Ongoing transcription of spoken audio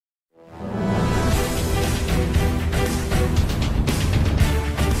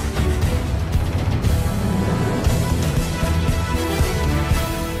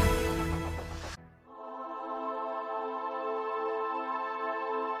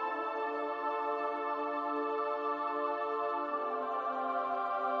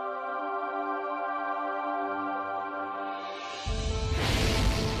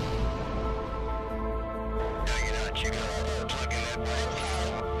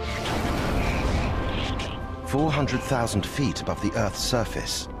"400,000 feet above the Earth's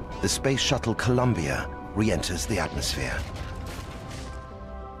surface, the space shuttle Columbia re-enters the atmosphere.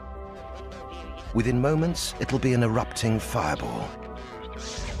 Within moments, it'll be an erupting fireball.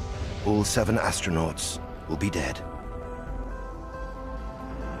 All 7 astronauts will be dead.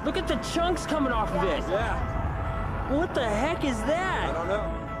 Look at the chunks coming off of it! Yeah. What the heck is that? I don't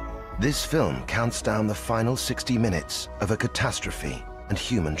know. This film counts down the final 60 minutes of a catastrophe and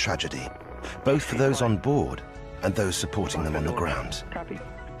human tragedy, both for those on board and those supporting them on the ground.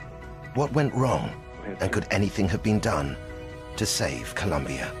 What went wrong, and could anything have been done to save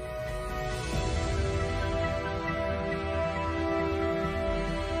Columbia?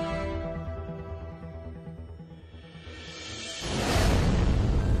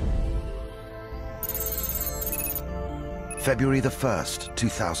 February the 1st,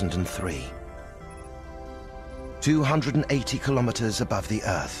 2003. 280 kilometers above the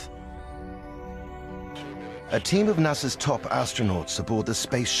Earth. A team of NASA's top astronauts aboard the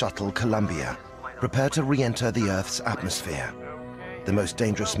space shuttle Columbia prepare to re-enter the Earth's atmosphere, the most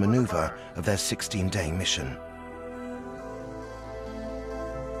dangerous maneuver of their 16-day mission.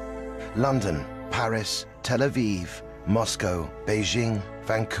 London, Paris, Tel Aviv, Moscow, Beijing,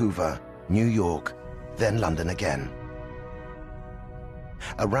 Vancouver, New York, then London again.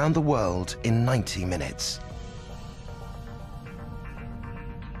 Around the world in 90 minutes.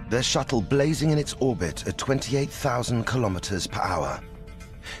 Their shuttle blazing in its orbit at 28,000 kilometers per hour.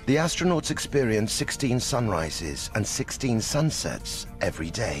 The astronauts experience 16 sunrises and 16 sunsets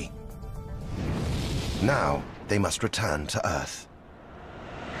every day. Now they must return to Earth.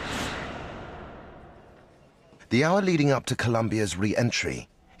 The hour leading up to Columbia's re-entry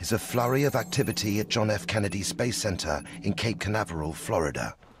is a flurry of activity at John F. Kennedy Space Center in Cape Canaveral,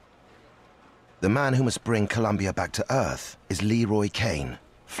 Florida. The man who must bring Columbia back to Earth is Leroy Cain,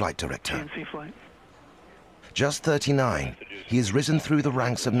 flight director. Just 39, he has risen through the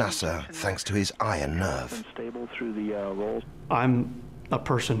ranks of NASA thanks to his iron nerve. I'm a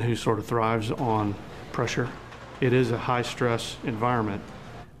person who sort of thrives on pressure. It is a high-stress environment,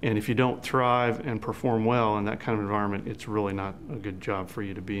 and if you don't thrive and perform well in that kind of environment, it's really not a good job for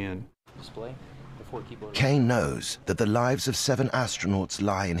you to be in. Cain knows that the lives of 7 astronauts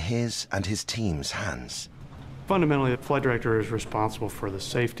lie in his and his team's hands. Fundamentally, the flight director is responsible for the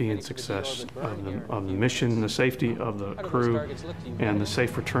safety and success of the mission, the safety of the crew, and the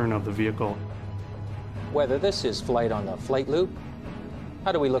safe return of the vehicle. Whether this is flight on the flight loop,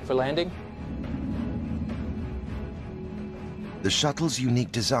 how do we look for landing? The shuttle's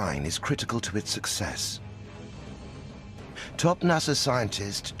unique design is critical to its success. Top NASA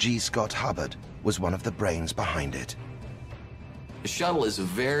scientist G. Scott Hubbard was one of the brains behind it. The shuttle is a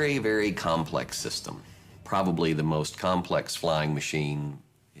very, very complex system. Probably the most complex flying machine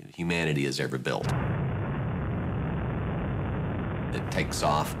humanity has ever built. It takes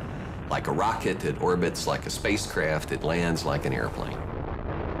off like a rocket, it orbits like a spacecraft, it lands like an airplane.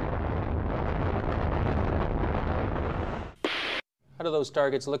 How do those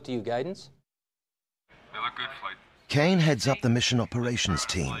targets look to you, guidance? They look good, flight. Cain heads up the mission operations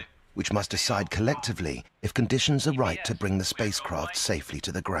team, which must decide collectively if conditions are right to bring the spacecraft safely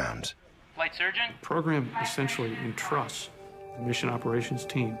to the ground. Flight surgeon? The program essentially entrusts the mission operations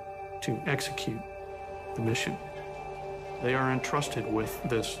team to execute the mission. They are entrusted with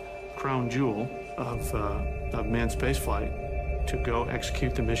this crown jewel of manned spaceflight to go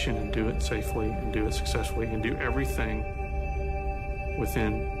execute the mission and do it safely and do it successfully and do everything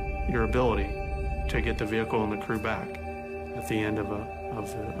within your ability to get the vehicle and the crew back at the end of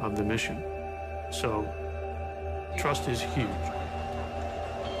the mission. So trust is huge.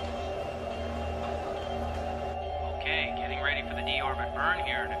 Okay, getting ready for the deorbit burn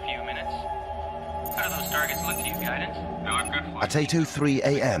here in a few minutes. How do those targets look to you, guidance? They look good, flight. At 8:03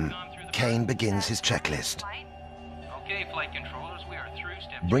 a.m., Cain begins his checklist. Okay, flight controllers, we are through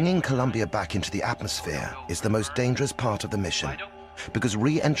step. Bringing Columbia back into the atmosphere is the most dangerous part of the mission, because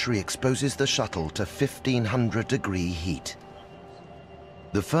re-entry exposes the shuttle to 1,500-degree heat.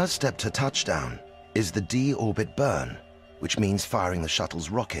 The first step to touchdown is the de-orbit burn, which means firing the shuttle's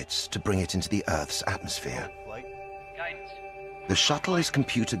rockets to bring it into the Earth's atmosphere. The shuttle is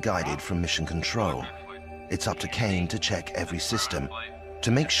computer-guided from mission control. It's up to Cain to check every system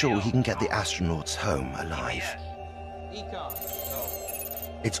to make sure he can get the astronauts home alive.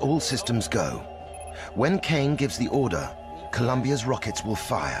 It's all systems go. When Cain gives the order, Columbia's rockets will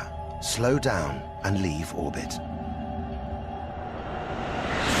fire, slow down, and leave orbit.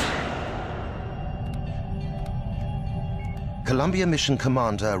 Columbia mission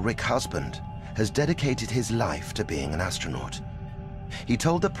commander Rick Husband has dedicated his life to being an astronaut. He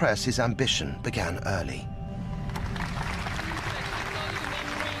told the press his ambition began early.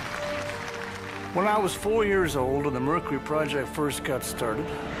 When I was 4 years old and the Mercury project first got started,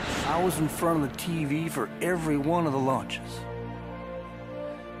 I was in front of the TV for every one of the launches.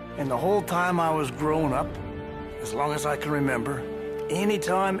 And the whole time I was growing up, as long as I can remember,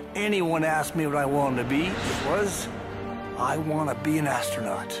 anytime anyone asked me what I wanted to be, it was, I want to be an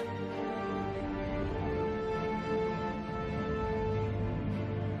astronaut.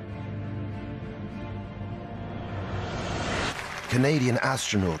 Canadian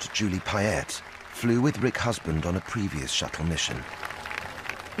astronaut Julie Payette flew with Rick Husband on a previous shuttle mission.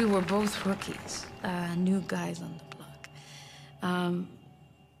 We were both rookies, new guys on the block,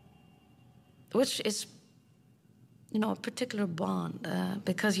 which is, you know, a particular bond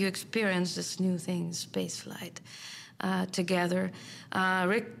because you experience this new thing, spaceflight, together.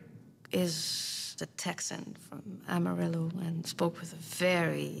 Rick is the Texan from Amarillo and spoke with a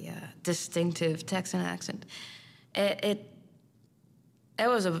very distinctive Texan accent. It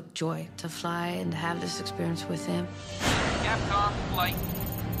was a joy to fly and have this experience with him. Capcom flight.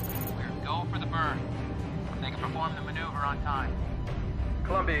 We're go for the burn. They can perform the maneuver on time.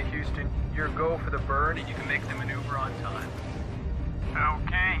 Columbia, Houston, you're go for the burn and you can make the maneuver on time.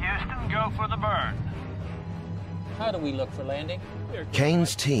 Okay, Houston, go for the burn. How do we look for landing?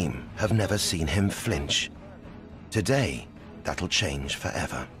 Kane's team have never seen him flinch. Today, that'll change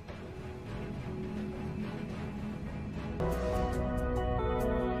forever.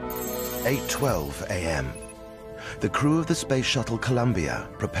 8:12 a.m. The crew of the Space Shuttle Columbia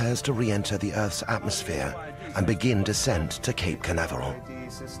prepares to re-enter the Earth's atmosphere and begin descent to Cape Canaveral.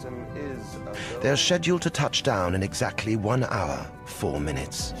 They are scheduled to touch down in exactly 1 hour, 4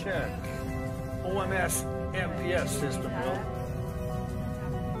 minutes. Check. OMS MPS system, Will.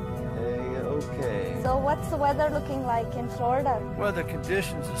 Okay. So what's the weather looking like in Florida? Weather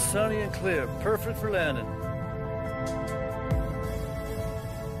conditions are sunny and clear, perfect for landing.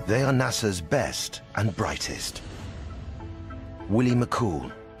 They are NASA's best and brightest. Willie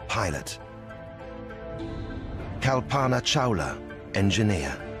McCool, pilot. Kalpana Chawla,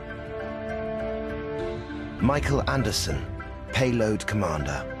 engineer. Michael Anderson, payload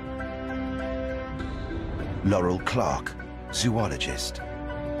commander. Laurel Clark, zoologist.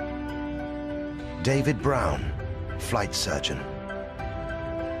 David Brown, flight surgeon.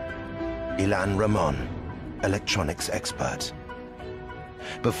 Ilan Ramon, electronics expert.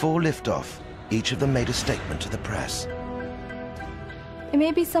 Before liftoff, each of them made a statement to the press. It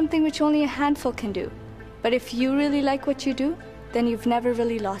may be something which only a handful can do, but if you really like what you do, then you've never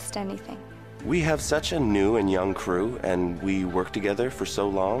really lost anything. We have such a new and young crew, and we work together for so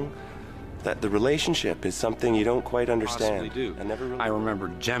long that the relationship is something you don't quite understand. I remember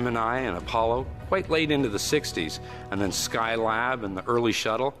Gemini and Apollo quite late into the 60s, and then Skylab and the early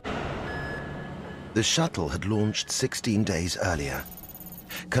shuttle. The shuttle had launched 16 days earlier.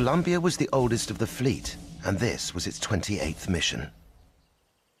 Columbia was the oldest of the fleet, and this was its 28th mission.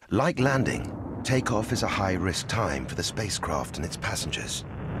 Like landing, takeoff is a high-risk time for the spacecraft and its passengers.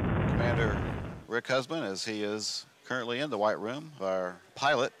 Commander Rick Husband, as he is currently in the White Room, our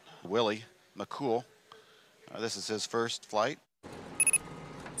pilot, Willie McCool. This is his first flight.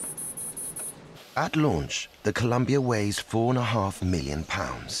 At launch, the Columbia weighs 4.5 million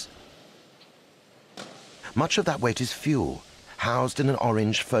pounds. Much of that weight is fuel, housed in an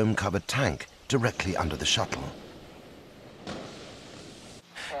orange foam-covered tank directly under the shuttle.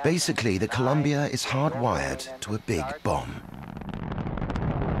 Basically, the Columbia is hardwired to a big bomb.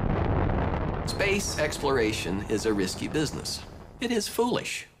 Space exploration is a risky business. It is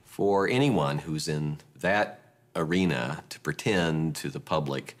foolish for anyone who's in that arena to pretend to the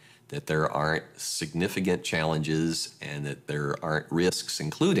public that there aren't significant challenges and that there aren't risks,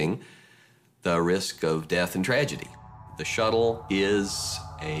 including the risk of death and tragedy. The shuttle is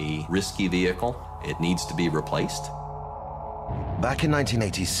a risky vehicle. It needs to be replaced. Back in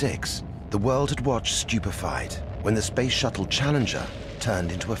 1986, the world had watched stupefied when the Space Shuttle Challenger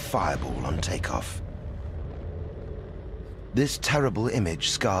turned into a fireball on takeoff. This terrible image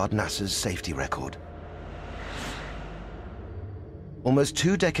scarred NASA's safety record. Almost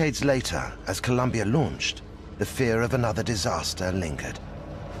 2 decades later, as Columbia launched, the fear of another disaster lingered.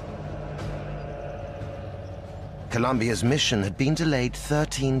 Columbia's mission had been delayed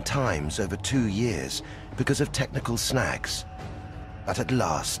 13 times over 2 years because of technical snags. But at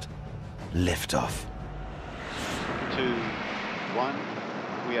last, liftoff. 2, 1.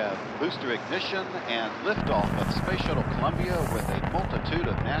 We have booster ignition and liftoff of Space Shuttle Columbia with a multitude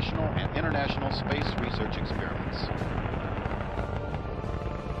of national and international space research experiments.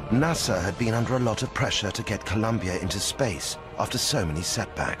 NASA had been under a lot of pressure to get Columbia into space after so many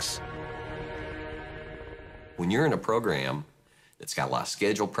setbacks. When you're in a program that's got a lot of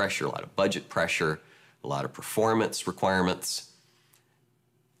schedule pressure, a lot of budget pressure, a lot of performance requirements,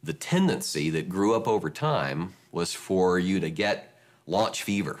 the tendency that grew up over time was for you to get launch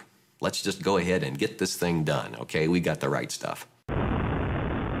fever. Let's just go ahead and get this thing done, okay? We got the right stuff.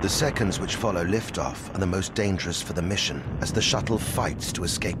 The seconds which follow liftoff are the most dangerous for the mission as the shuttle fights to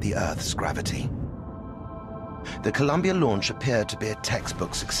escape the Earth's gravity. The Columbia launch appeared to be a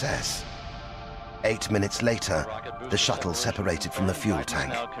textbook success. 8 minutes later, the shuttle separated from the fuel tank.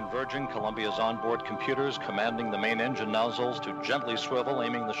 Now converging, Columbia's onboard computers commanding the main engine nozzles to gently swivel,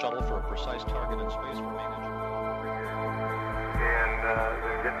 aiming the shuttle for a precise target in space for main engine. And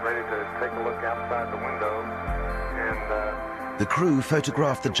they're getting ready to take a look outside the window. And the crew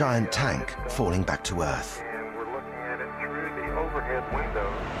photographed the giant tank falling back to Earth. And we're looking at it through the overhead window.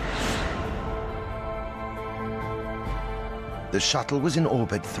 The shuttle was in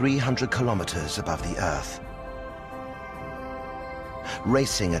orbit 300 kilometers above the Earth,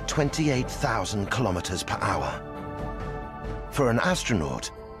 racing at 28,000 kilometers per hour. For an astronaut,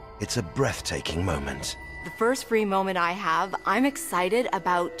 it's a breathtaking moment. The first free moment I have, I'm excited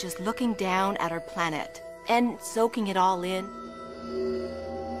about just looking down at our planet and soaking it all in.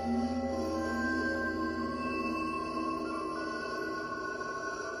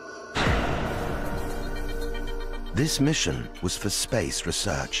 This mission was for space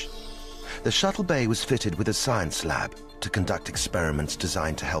research. The shuttle bay was fitted with a science lab to conduct experiments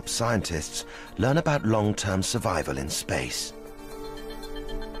designed to help scientists learn about long-term survival in space.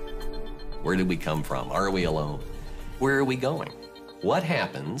 Where did we come from? Are we alone? Where are we going? What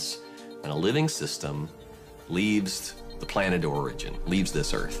happens when a living system leaves the planet of origin, leaves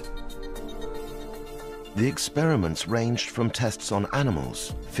this Earth? The experiments ranged from tests on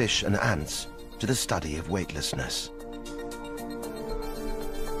animals, fish and ants, to the study of weightlessness.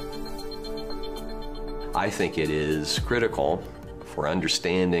 I think it is critical for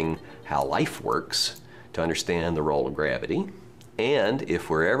understanding how life works to understand the role of gravity. And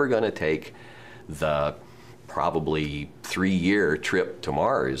if we're ever going to take the probably 3-year trip to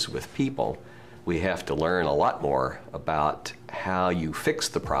Mars with people, we have to learn a lot more about how you fix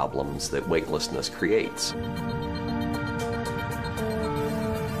the problems that weightlessness creates.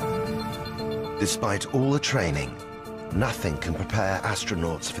 Despite all the training, nothing can prepare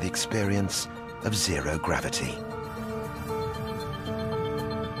astronauts for the experience of zero gravity.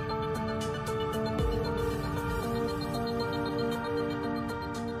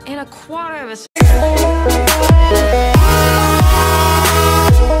 In a quarter of a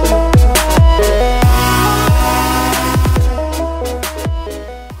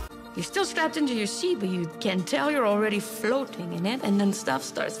You're still strapped into your seat, but you can tell you're already floating in it, and then stuff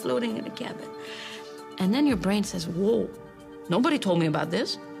starts floating in the cabin. And then your brain says, whoa, nobody told me about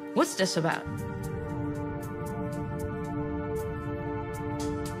this. What's this about?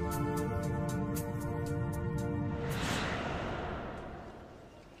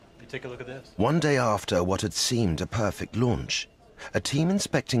 Take a look at this. One day after what had seemed a perfect launch, a team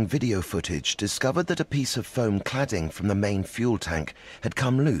inspecting video footage discovered that a piece of foam cladding from the main fuel tank had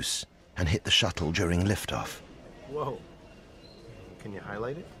come loose and hit the shuttle during liftoff. Whoa. Can you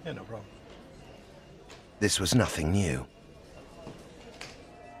highlight it? Yeah, no problem. This was nothing new.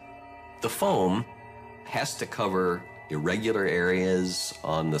 The foam has to cover irregular areas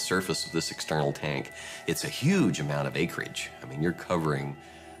on the surface of this external tank. It's a huge amount of acreage. I mean, you're covering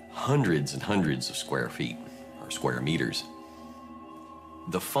hundreds and hundreds of square feet or square meters.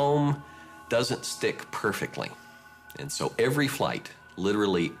 The foam doesn't stick perfectly. And so every flight,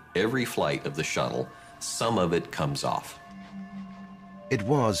 literally every flight of the shuttle, some of it comes off. It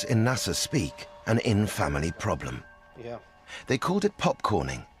was, in NASA speak, an in-family problem. Yeah. They called it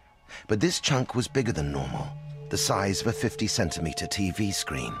popcorning, but this chunk was bigger than normal, the size of a 50-centimeter TV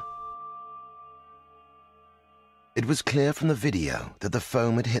screen. It was clear from the video that the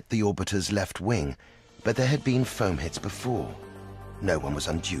foam had hit the orbiter's left wing, but there had been foam hits before. No one was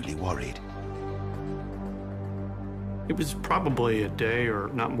unduly worried. It was probably a day or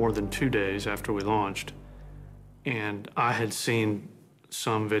not more than 2 days after we launched, and I had seen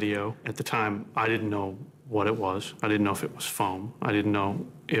some video. At the time, I didn't know what it was. I didn't know if it was foam. I didn't know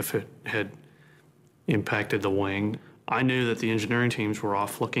if it had impacted the wing. I knew that the engineering teams were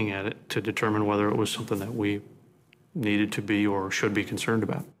off looking at it to determine whether it was something that we needed to be or should be concerned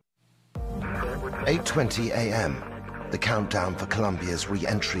about. 8:20 a.m. The countdown for Columbia's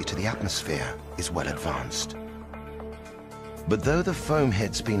re-entry to the atmosphere is well advanced. But though the foam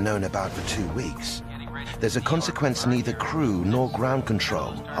hit's been known about for 2 weeks, There's a consequence neither crew nor ground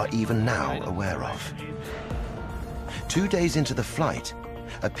control are even now aware of. 2 days into the flight,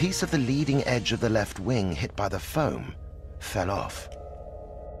 a piece of the leading edge of the left wing hit by the foam fell off.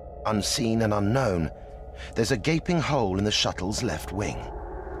 Unseen and unknown, there's a gaping hole in the shuttle's left wing.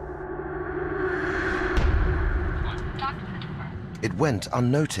 It went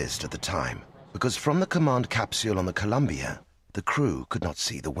unnoticed at the time because from the command capsule on the Columbia, the crew could not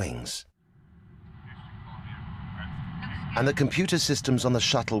see the wings. And the computer systems on the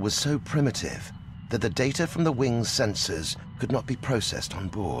shuttle were so primitive that the data from the wing's sensors could not be processed on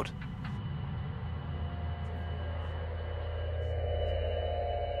board.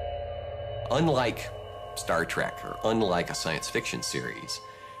 Unlike Star Trek or unlike a science fiction series,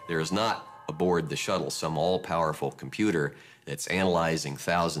 there is not aboard the shuttle some all-powerful computer that's analyzing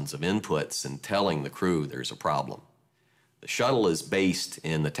thousands of inputs and telling the crew there's a problem. The shuttle is based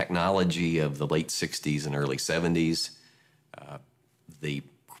in the technology of the late 60s and early 70s. The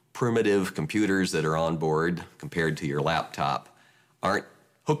primitive computers that are on board compared to your laptop aren't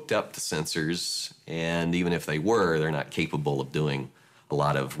hooked up to sensors, and even if they were, they're not capable of doing a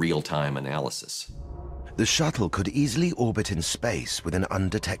lot of real-time analysis. The shuttle could easily orbit in space with an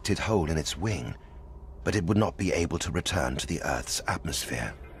undetected hole in its wing, but it would not be able to return to the Earth's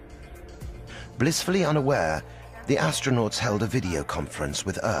atmosphere. Blissfully unaware, the astronauts held a video conference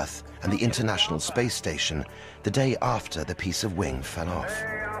with Earth and the International Space Station the day after the piece of wing fell off.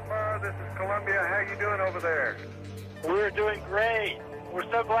 Hey, Alpha, this is Columbia. How you doing over there? We're doing great. We're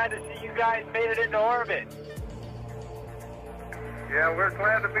so glad to see you guys made it into orbit. Yeah, we're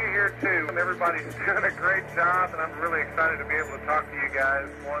glad to be here too. And everybody's doing a great job, and I'm really excited to be able to talk to you guys.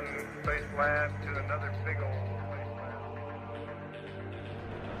 One space lab to another big old space lab.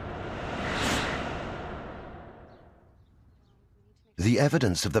 The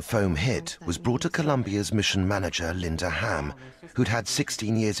evidence of the foam hit was brought to Columbia's mission manager, Linda Ham, who'd had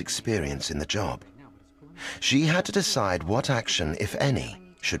 16 years' experience in the job. She had to decide what action, if any,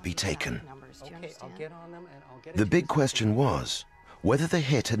 should be taken. The big question was whether the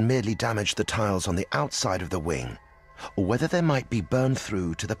hit had merely damaged the tiles on the outside of the wing, or whether there might be burned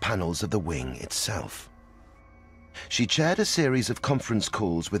through to the panels of the wing itself. She chaired a series of conference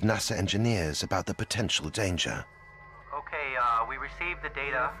calls with NASA engineers about the potential danger. Okay, we received the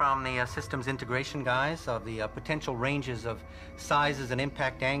data from the systems integration guys of the potential ranges of sizes and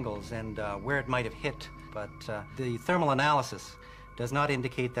impact angles and where it might have hit, but the thermal analysis does not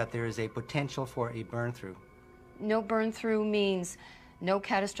indicate that there is a potential for a burn-through. No burn-through means no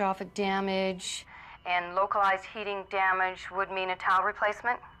catastrophic damage, and localized heating damage would mean a tile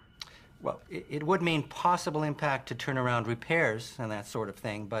replacement? Well, it would mean possible impact to turnaround repairs and that sort of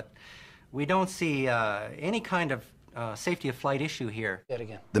thing, but we don't see any kind of safety of flight issue here.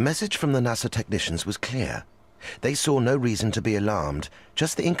 The message from the NASA technicians was clear. They saw no reason to be alarmed,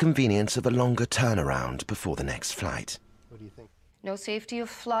 just the inconvenience of a longer turnaround before the next flight. What do you think? No safety of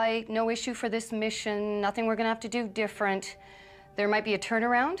flight, no issue for this mission, nothing we're gonna have to do different. There might be a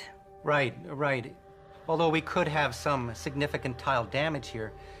turnaround? Right. Although we could have some significant tile damage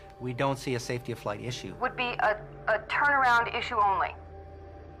here, we don't see a safety of flight issue. Would be a turnaround issue only.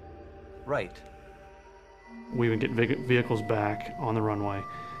 Right. We would get vehicles back on the runway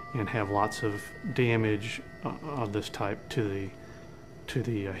and have lots of damage of this type to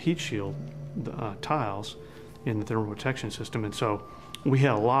the heat shield tiles in the thermal protection system. And so we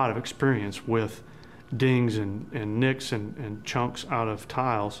had a lot of experience with dings and nicks and chunks out of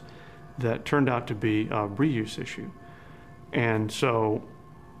tiles that turned out to be a reuse issue. And so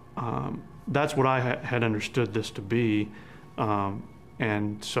that's what I had understood this to be.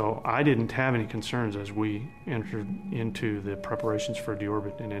 And so I didn't have any concerns as we entered into the preparations for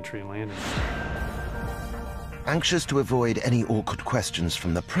deorbit and entry and landing. Anxious to avoid any awkward questions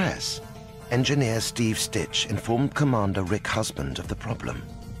from the press, engineer Steve Stitch informed Commander Rick Husband of the problem.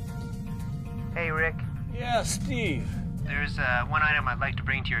 Hey, Rick. Yeah, Steve. There's one item I'd like to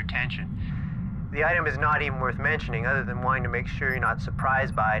bring to your attention. The item is not even worth mentioning other than wanting to make sure you're not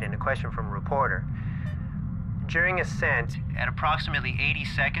surprised by it in a question from a reporter. During ascent, at approximately 80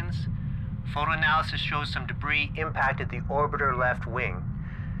 seconds, photo analysis shows some debris impacted the orbiter left wing.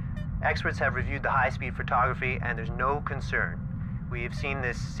 Experts have reviewed the high-speed photography and there's no concern. We have seen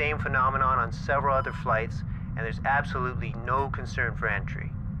this same phenomenon on several other flights and there's absolutely no concern for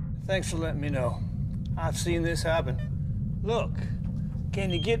entry. Thanks for letting me know. I've seen this happen. Look,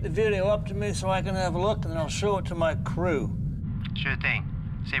 can you get the video up to me so I can have a look and then I'll show it to my crew? Sure thing.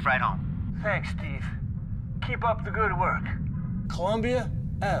 Safe ride home. Thanks, Steve. Keep up the good work. Columbia,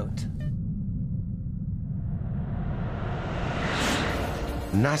 out.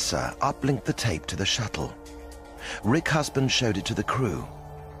 NASA uplinked the tape to the shuttle. Rick Husband showed it to the crew.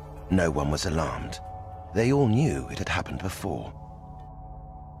 No one was alarmed. They all knew it had happened before.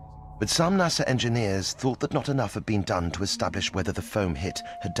 But some NASA engineers thought that not enough had been done to establish whether the foam hit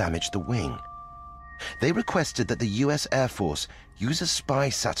had damaged the wing. They requested that the US Air Force use a spy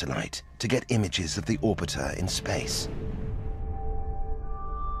satellite to get images of the orbiter in space.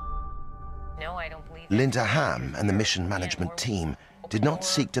 No, I don't believe Linda Ham and the mission management team did not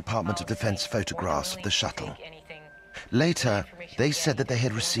seek Department of Defense photographs of the shuttle. Later, they said that they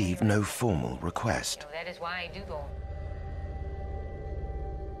had received no formal request. that is why I do go.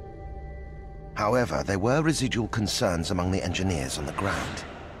 However, there were residual concerns among the engineers on the ground.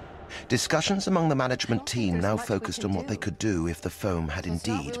 Discussions among the management team now focused on what they could do if the foam had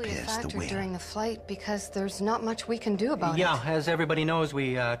indeed pierced the wing. During the flight, because there's not much we can do about it. Yeah, as everybody knows,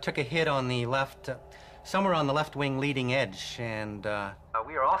 we took a hit on the left, somewhere on the left wing leading edge, and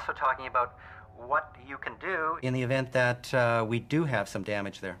we are also talking about what you can do in the event that we do have some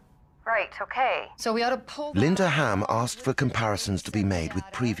damage there. Right, okay. So we ought to pull Linda Ham asked for comparisons to be made with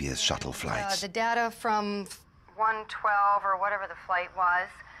previous shuttle flights. the data from 112 or whatever the flight was,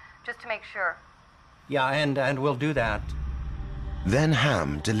 just to make sure. Yeah, and we'll do that. Then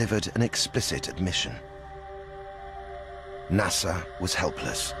Ham delivered an explicit admission. NASA was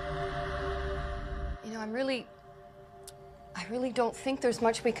helpless. You know, I really don't think there's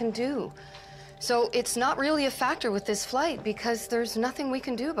much we can do. So it's not really a factor with this flight because there's nothing we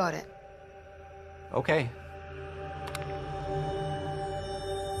can do about it. Okay.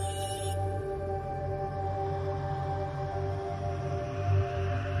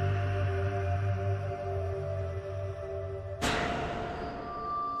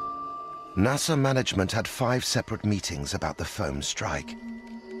 NASA management had 5 separate meetings about the foam strike.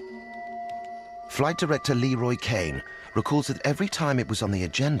 Flight Director Leroy Kane recalls that every time it was on the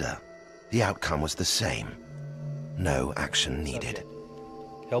agenda, the outcome was the same. No action needed.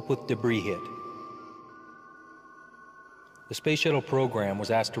 Help with debris hit. The Space Shuttle program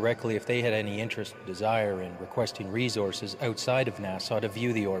was asked directly if they had any interest or desire in requesting resources outside of NASA to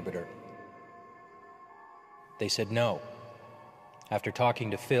view the orbiter. They said no. After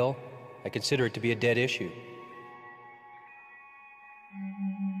talking to Phil, I consider it to be a dead issue.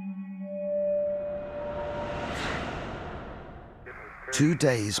 Two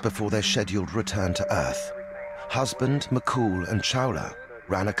days before their scheduled return to Earth, Husband, McCool, and Chowla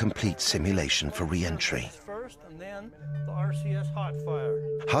ran a complete simulation for re-entry. First, and then the RCS hot fire.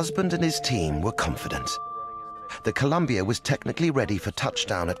 Husband and his team were confident. The Columbia was technically ready for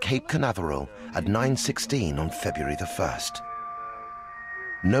touchdown at Cape Canaveral at 9:16 on February the 1st.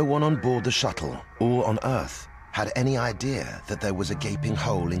 No one on board the shuttle or on Earth had any idea that there was a gaping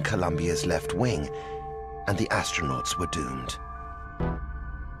hole in Columbia's left wing, and the astronauts were doomed.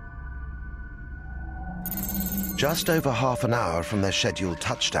 Just over half an hour from their scheduled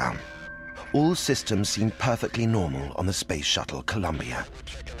touchdown, all systems seemed perfectly normal on the Space Shuttle Columbia.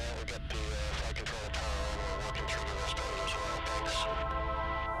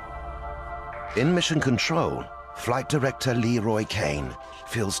 In Mission Control, Flight Director Leroy Kane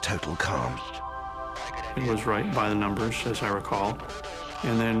feels total calm. It was right by the numbers, as I recall.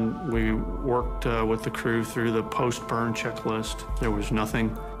 And then we worked with the crew through the post-burn checklist. There was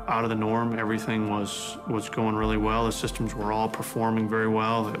nothing out of the norm. Everything was going really well. The systems were all performing very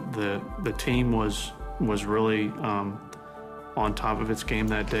well. The team was really on top of its game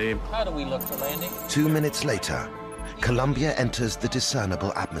that day. How do we look for landing? 2 minutes later, Columbia enters the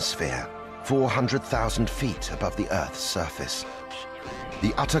discernible atmosphere, 400,000 feet above the Earth's surface.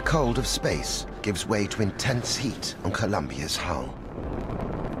 The utter cold of space gives way to intense heat on Columbia's hull.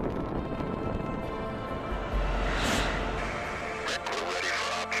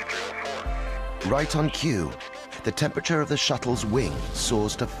 Right on cue, the temperature of the shuttle's wing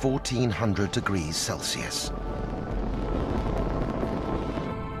soars to 1,400 degrees Celsius.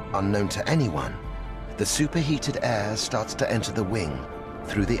 Unknown to anyone, the superheated air starts to enter the wing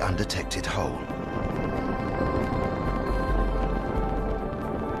through the undetected hole.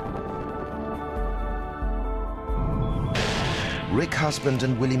 Rick Husband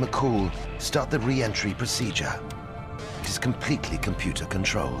and Willie McCool start the re-entry procedure. It is completely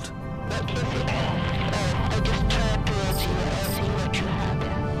computer-controlled.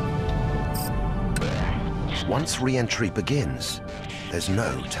 Once re-entry begins, there's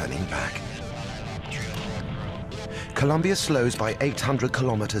no turning back. Columbia slows by 800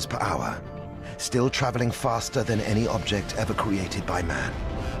 kilometers per hour, still traveling faster than any object ever created by man.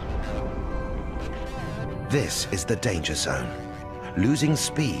 This is the danger zone, losing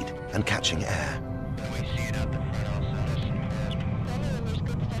speed and catching air.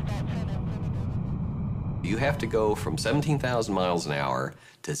 you have to go from 17,000 miles an hour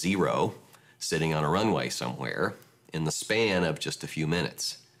to 0, sitting on a runway somewhere, in the span of just a few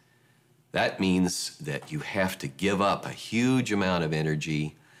minutes. That means that you have to give up a huge amount of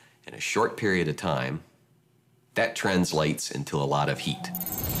energy in a short period of time. That translates into a lot of heat.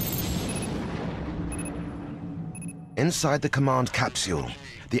 Inside the command capsule,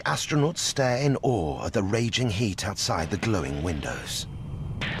 the astronauts stare in awe at the raging heat outside the glowing windows.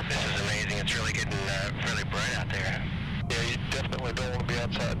 This is amazing. It's really getting really bright out there. Yeah, you definitely don't want to be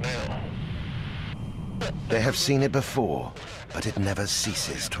outside now. They have seen it before, but it never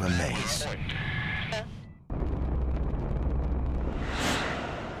ceases to amaze.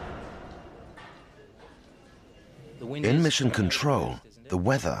 In mission control, the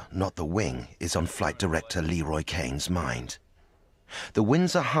weather, not the wing, is on flight director Leroy Kane's mind. The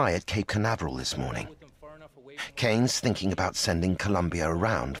winds are high at Cape Canaveral this morning. Kane's thinking about sending Columbia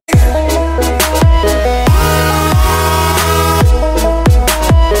around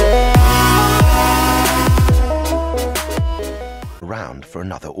for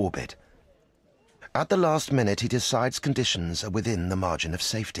another orbit. At the last minute, he decides conditions are within the margin of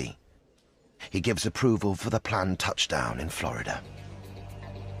safety. He gives approval for the planned touchdown in Florida.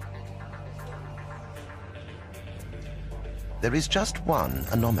 There is just one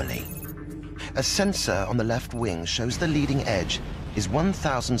anomaly. A sensor on the left wing shows the leading edge is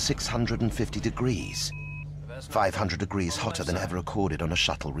 1,650 degrees, 500 degrees hotter than ever recorded on a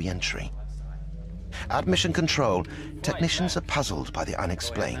shuttle re-entry. At mission control, technicians are puzzled by the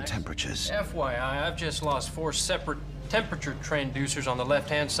unexplained temperatures. FYI, I've just lost 4 separate temperature transducers on the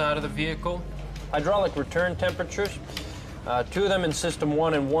left-hand side of the vehicle. Hydraulic return temperatures, 2 of them in System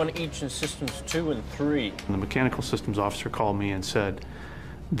 1 and 1 each in Systems 2 and 3. The mechanical systems officer called me and said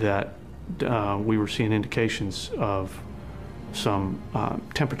that we were seeing indications of some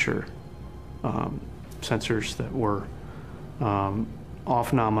temperature sensors that were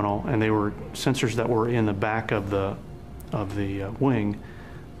off nominal, and they were sensors that were in the back of the wing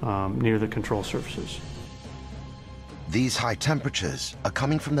near the control surfaces. These high temperatures are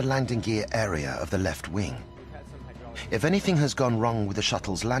coming from the landing gear area of the left wing. If anything has gone wrong with the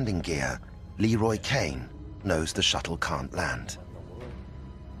shuttle's landing gear, Leroy Kane knows the shuttle can't land.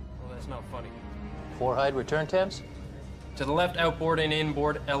 Well, that's not funny. 4 hide return temps? To the left outboard and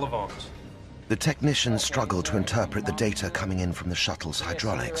inboard elevons. The technicians struggle to interpret the data coming in from the shuttle's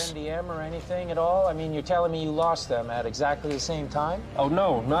hydraulics. NDM or anything at all? I mean, you're telling me you lost them at exactly the same time? Oh,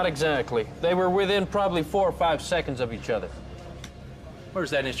 no, not exactly. They were within probably 4 or 5 seconds of each other. Where's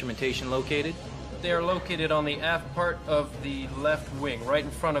that instrumentation located? They are located on the aft part of the left wing, right in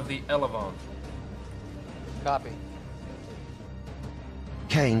front of the elevon. Copy.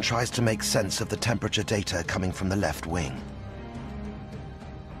 Kane tries to make sense of the temperature data coming from the left wing.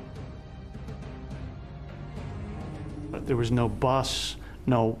 There was no bus,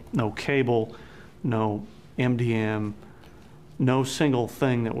 no cable, no MDM, no single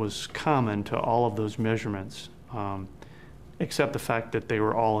thing that was common to all of those measurements, except the fact that they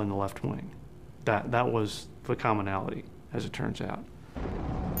were all in the left wing. That was the commonality, as it turns out.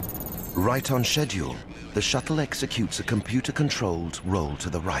 Right on schedule, the shuttle executes a computer-controlled roll to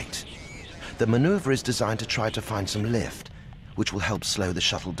the right. The maneuver is designed to try to find some lift, which will help slow the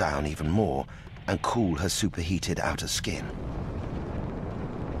shuttle down even more and cool her superheated outer skin.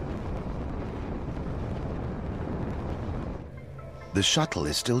 The shuttle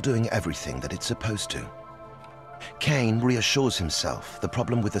is still doing everything that it's supposed to. Kane reassures himself the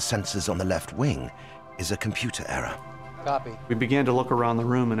problem with the sensors on the left wing is a computer error. Copy. We began to look around the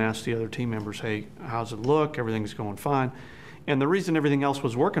room and ask the other team members, hey, how's it look? Everything's going fine. And the reason everything else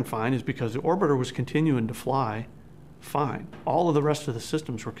was working fine is because the orbiter was continuing to fly fine. All of the rest of the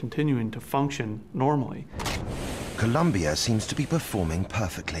systems were continuing to function normally. Columbia seems to be performing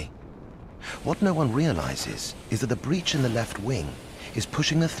perfectly. What no one realizes is that the breach in the left wing is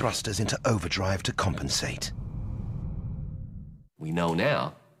pushing the thrusters into overdrive to compensate. We know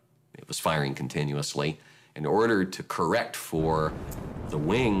now it was firing continuously in order to correct for the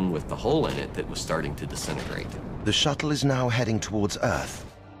wing with the hole in it that was starting to disintegrate. The shuttle is now heading towards Earth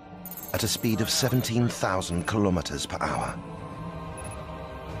at a speed of 17,000 kilometers per hour.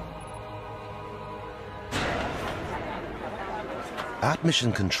 At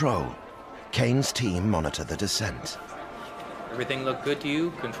mission control, Kane's team monitor the descent. Everything looked good to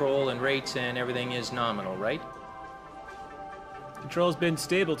you? Control and rates and everything is nominal, right? Control's been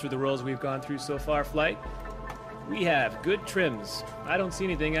stable through the rolls we've gone through so far, Flight. We have good trims. I don't see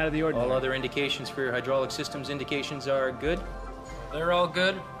anything out of the ordinary. All other indications for your hydraulic systems indications are good? They're all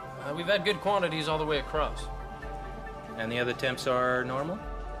good. We've had good quantities all the way across. And the other temps are normal?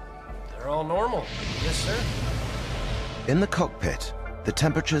 They're all normal. Yes, sir. In the cockpit, the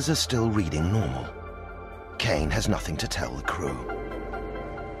temperatures are still reading normal. Kane has nothing to tell the crew.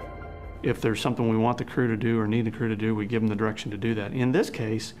 If there's something we want the crew to do or need the crew to do, we give them the direction to do that. In this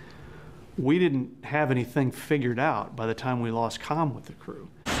case, we didn't have anything figured out by the time we lost comm with the crew.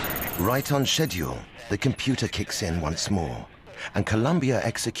 Right on schedule, the computer kicks in once more, and Columbia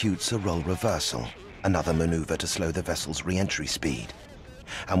executes a role reversal, another maneuver to slow the vessel's re-entry speed.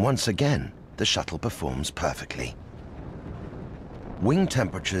 And once again, the shuttle performs perfectly. Wing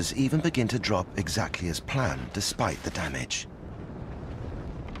temperatures even begin to drop exactly as planned, despite the damage.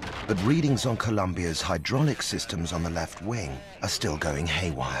 But readings on Columbia's hydraulic systems on the left wing are still going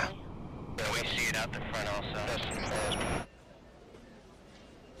haywire. We see it out the front also.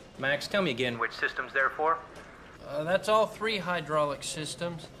 Max, tell me again. Which system's there for? That's all 3 hydraulic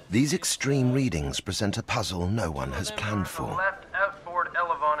systems. These extreme readings present a puzzle no one has planned for. Left outboard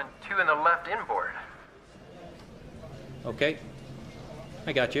elevon and 2 in the left inboard. Okay,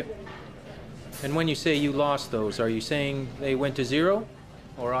 I got you. And when you say you lost those, are you saying they went to 0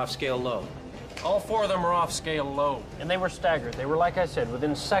 or off scale low? All 4 of them are off scale low. And they were staggered. They were, like I said,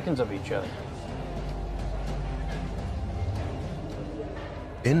 within seconds of each other.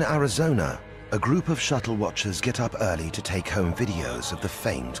 In Arizona, a group of shuttle watchers get up early to take home videos of the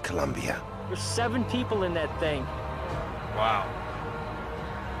famed Columbia. There's 7 people in that thing. Wow.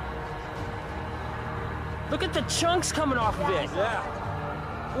 Look at the chunks coming off of it. Yeah.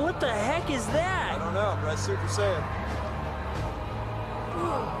 What the heck is that? I don't know, but I see what you're saying.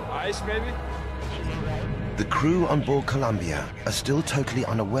 Ice, maybe? The crew on board Columbia are still totally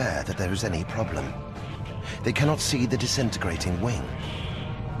unaware that there is any problem. They cannot see the disintegrating wing.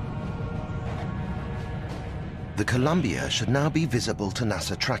 The Columbia should now be visible to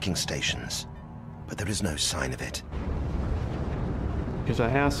NASA tracking stations, but there is no sign of it. Because I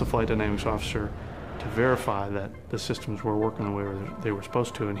asked the flight dynamics officer to verify that the systems were working the way they were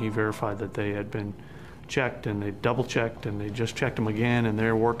supposed to, and he verified that they had been checked, and they double-checked, and they just checked them again, and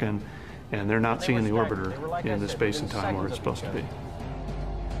they're working, and they're not seeing the orbiter in the space and time where it's supposed to be.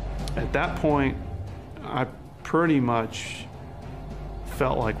 At that point, I pretty much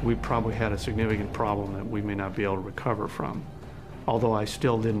felt like we probably had a significant problem that we may not be able to recover from. Although I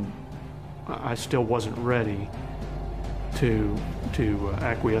still wasn't ready to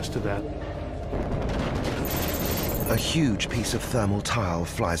acquiesce to that. A huge piece of thermal tile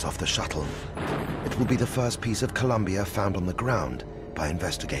flies off the shuttle. It will be the first piece of Columbia found on the ground by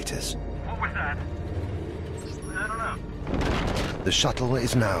investigators. What was that? I don't know. The shuttle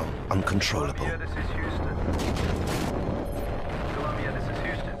is now uncontrollable. Columbia, this is Houston. Columbia, this is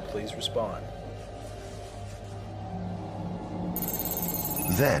Houston. Please respond.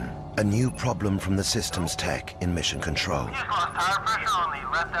 Then, a new problem from the systems tech in mission control. We just lost tire pressure on the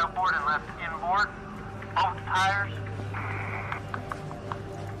left outboard and left inboard. Both tires.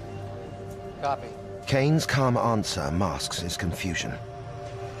 Copy. Kane's calm answer masks his confusion.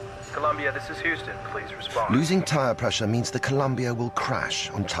 Columbia, this is Houston. Please respond. Losing tire pressure means the Columbia will crash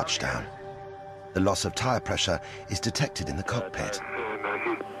on touchdown. The loss of tire pressure is detected in the cockpit.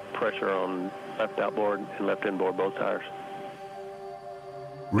 Pressure on left outboard and left inboard, both tires.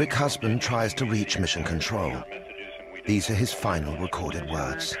 Rick Husband tries to reach mission control. These are his final recorded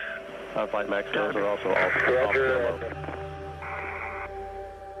words. Flight max those are also off scale low.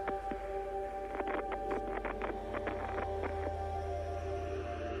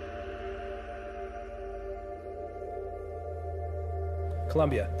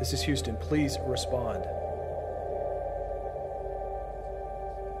 Columbia, this is Houston. Please respond.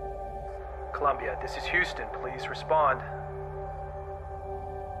 Columbia, this is Houston. Please respond.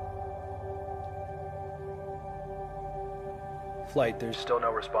 Flight, there's Still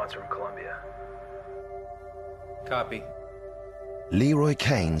no response from Columbia. Copy. Leroy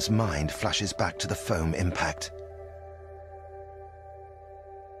Kane's mind flashes back to the foam impact.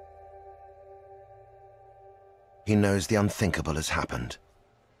 He knows the unthinkable has happened.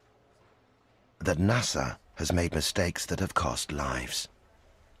 That NASA has made mistakes that have cost lives.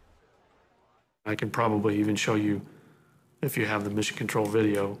 I can probably even show you, if you have the mission control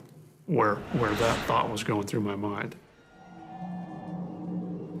video, where that thought was going through my mind.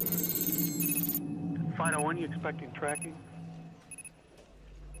 Final one, you expecting tracking?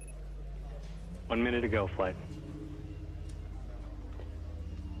 1 minute to go, flight.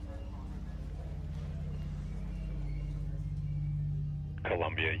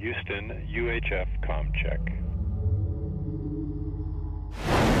 Columbia, Houston, UHF comm check.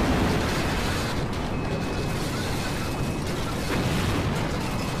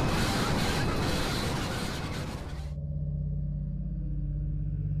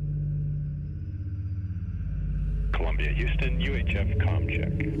 Columbia, Houston, UHF comm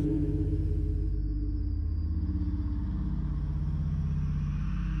check.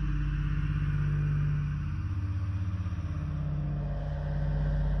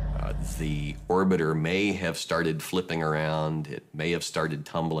 The orbiter may have started flipping around, it may have started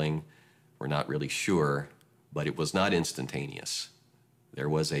tumbling, we're not really sure, but it was not instantaneous. There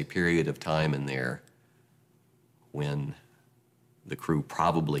was a period of time in there when the crew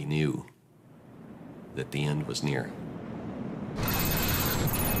probably knew that the end was near.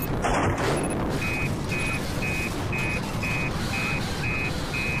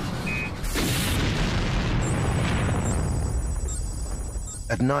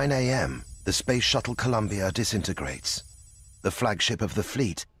 At 9 a.m., the Space Shuttle Columbia disintegrates. The flagship of the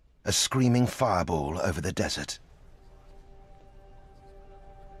fleet, a screaming fireball over the desert.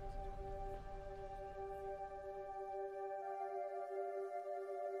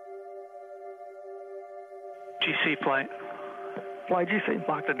 GC flight. Flight GC,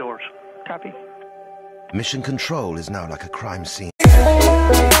 lock the doors. Copy. Mission control is now like a crime scene.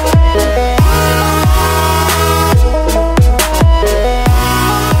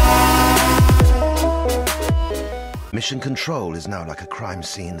 Mission control is now like a crime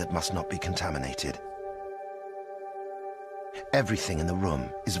scene that must not be contaminated. Everything in the room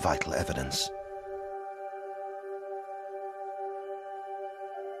is vital evidence.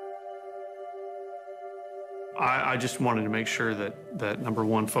 I just wanted to make sure that number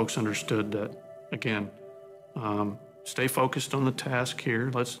one, folks understood that, again, stay focused on the task here.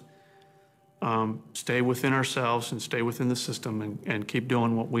 Let's stay within ourselves and stay within the system and keep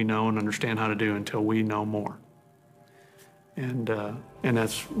doing what we know and understand how to do until we know more. And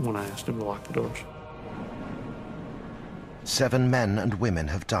that's when I asked him to lock the doors. 7 men and women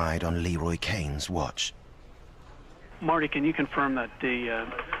have died on Leroy Kane's watch. Marty, can you confirm that the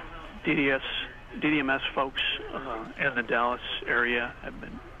DDMS folks in the Dallas area have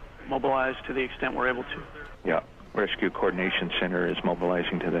been mobilized to the extent we're able to? Yeah, Rescue Coordination Center is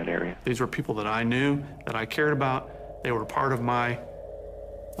mobilizing to that area. These were people that I knew, that I cared about. They were part of my,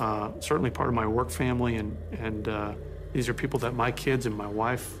 certainly part of my work family, and these are people that my kids and my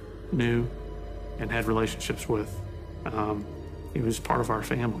wife knew and had relationships with. It was part of our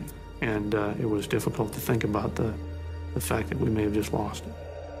family, and it was difficult to think about the fact that we may have just lost it.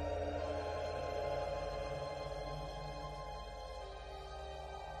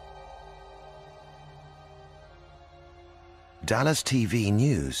 Dallas TV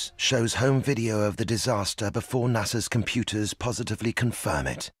News shows home video of the disaster before NASA's computers positively confirm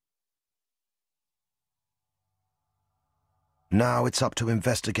it. Now it's up to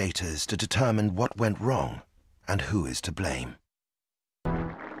investigators to determine what went wrong and who is to blame.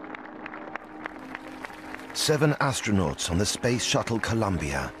 7 astronauts on the Space Shuttle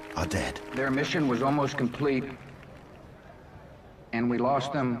Columbia are dead. Their mission was almost complete, and we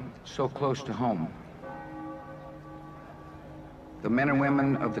lost them so close to home. The men and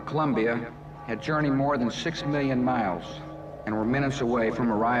women of the Columbia had journeyed more than 6 million miles and were minutes away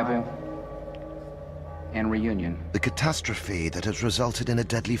from arrival and reunion. The catastrophe that has resulted in a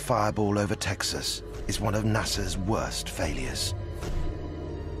deadly fireball over Texas is one of NASA's worst failures.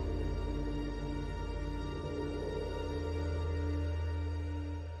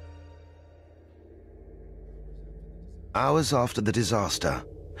 Hours after the disaster,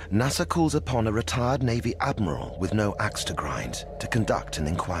 NASA calls upon a retired Navy admiral with no axe to grind to conduct an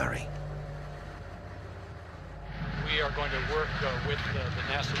inquiry. We are going to work with the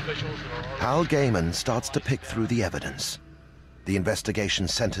NASA officials that are... Hal Gaiman starts to pick through the evidence. The investigation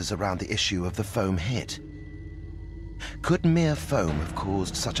centers around the issue of the foam hit. Could mere foam have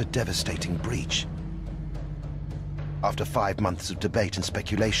caused such a devastating breach? After 5 months of debate and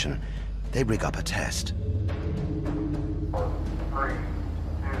speculation, they rig up a test. 3, 2,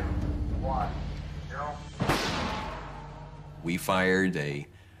 1, 0. We fired a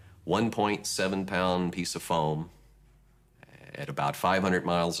 1.7-pound piece of foam at about 500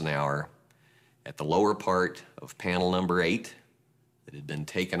 miles an hour at the lower part of panel number 8 that had been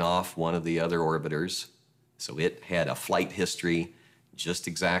taken off one of the other orbiters. So it had a flight history just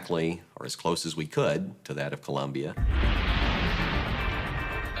exactly, or as close as we could, to that of Columbia.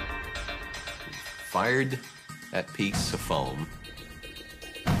 We fired that piece of foam,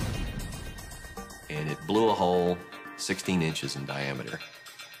 and it blew a hole 16 inches in diameter.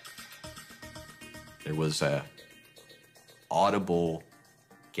 There was a audible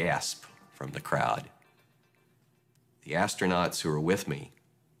gasp from the crowd. The astronauts who were with me,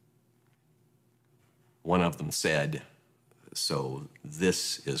 one of them said, "So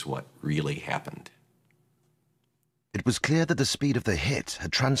this is what really happened." It was was clear that the speed of the hit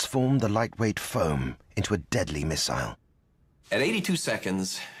had transformed the lightweight foam into a deadly missile. At 82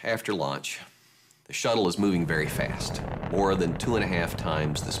 seconds after launch, the shuttle is moving very fast, more than 2.5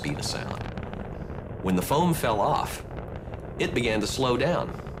 times the speed of sound. When the foam fell off, it began to slow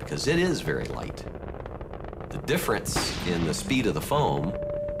down because it is very light. The difference in the speed of the foam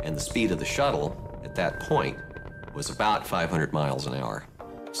and the speed of the shuttle at that point was about 500 miles an hour.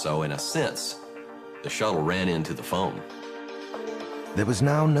 So in a sense, the shuttle ran into the foam. There was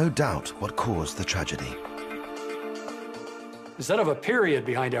now no doubt what caused the tragedy. Instead of a period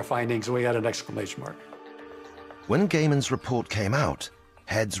behind our findings, we had an exclamation mark. When Gaiman's report came out,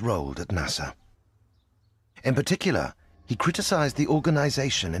 heads rolled at NASA. In particular, he criticized the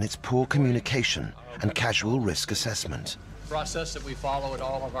organization and its poor communication and casual risk assessment. Process that we follow at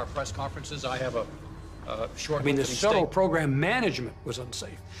all of our press conferences. I have a short. I mean, the shuttle program management was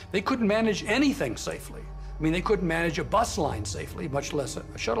unsafe. They couldn't manage anything safely. I mean, they couldn't manage a bus line safely, much less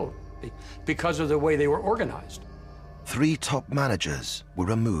a shuttle, because of the way they were organized. 3 top managers were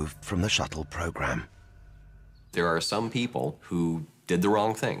removed from the shuttle program. There are some people who did the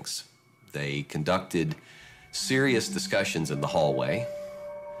wrong things. They conducted serious discussions in the hallway.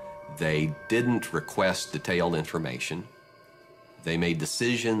 They didn't request detailed information. They made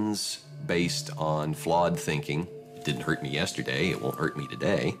decisions based on flawed thinking. It didn't hurt me yesterday, it won't hurt me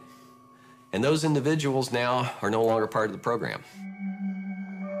today. And those individuals now are no longer part of the program.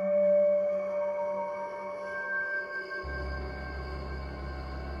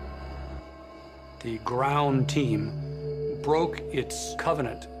 The ground team broke its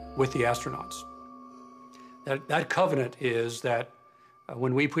covenant with the astronauts. That covenant is that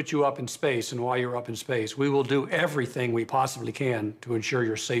when we put you up in space and while you're up in space, we will do everything we possibly can to ensure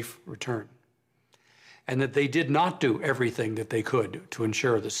your safe return. And that they did not do everything that they could to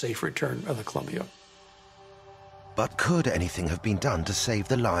ensure the safe return of the Columbia. But could anything have been done to save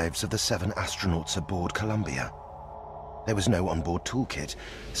the lives of the 7 astronauts aboard Columbia? There was no onboard toolkit,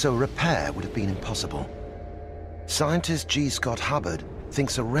 so a repair would have been impossible. Scientist G. Scott Hubbard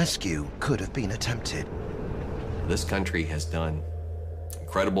thinks a rescue could have been attempted. This country has done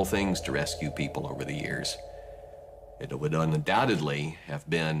incredible things to rescue people over the years. It would undoubtedly have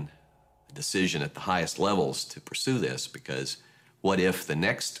been a decision at the highest levels to pursue this, because what if the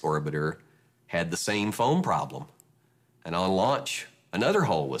next orbiter had the same foam problem? And on launch, another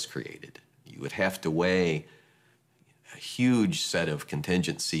hole was created. You would have to weigh a huge set of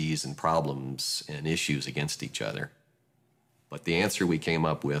contingencies and problems and issues against each other. But the answer we came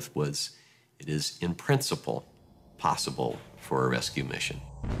up with was, it is in principle possible for a rescue mission.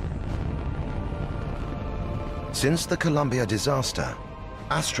 Since the Columbia disaster,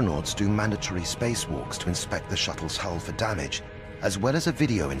 astronauts do mandatory spacewalks to inspect the shuttle's hull for damage, as well as a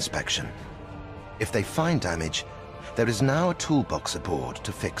video inspection. If they find damage, there is now a toolbox aboard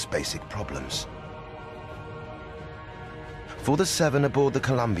to fix basic problems. For the 7 aboard the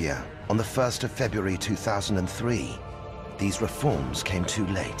Columbia on the 1st of February 2003, these reforms came too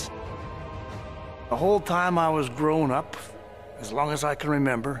late. The whole time I was growing up, as long as I can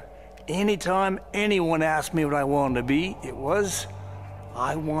remember, anytime anyone asked me what I wanted to be, it was,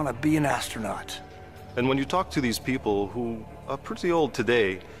 I want to be an astronaut. And when you talk to these people who are pretty old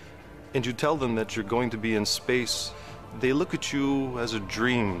today, and you tell them that you're going to be in space, they look at you as a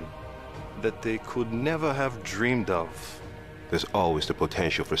dream that they could never have dreamed of. There's always the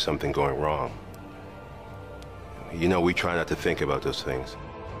potential for something going wrong. You know, we try not to think about those things.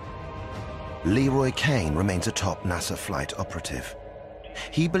 Leroy Kane remains a top NASA flight operative.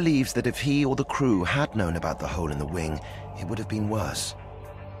 He believes that if he or the crew had known about the hole in the wing, it would have been worse.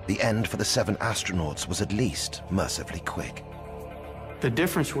 The end for the 7 astronauts was at least mercifully quick. The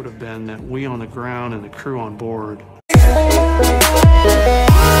difference would have been that we on the ground and the crew on board